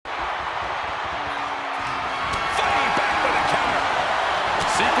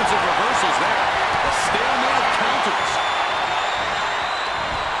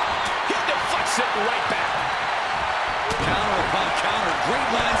right back. Counter upon counter. Great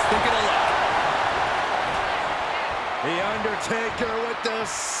minds thinking alike. The Undertaker with the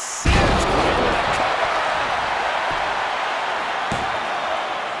cinch.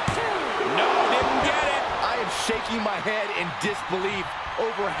 No, didn't get it. I am shaking my head in disbelief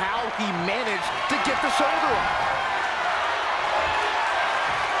over how he managed to get the shoulder up.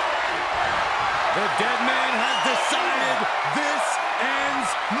 The dead man has decided this ends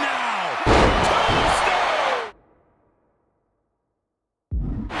now.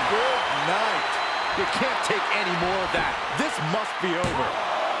 Good night. You can't take any more of that. This must be over.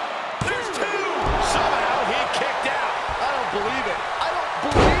 There's two. Somehow he kicked out. I don't believe it. I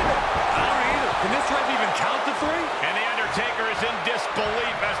don't believe it. I don't either. Can this ref even count to three? And the Undertaker is in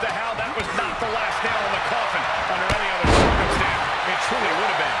disbelief as to how that was not the last nail in the coffin. Under any other circumstance, it truly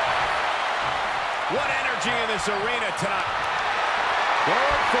would have been. What energy in this arena tonight.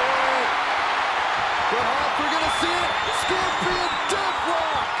 Going for it.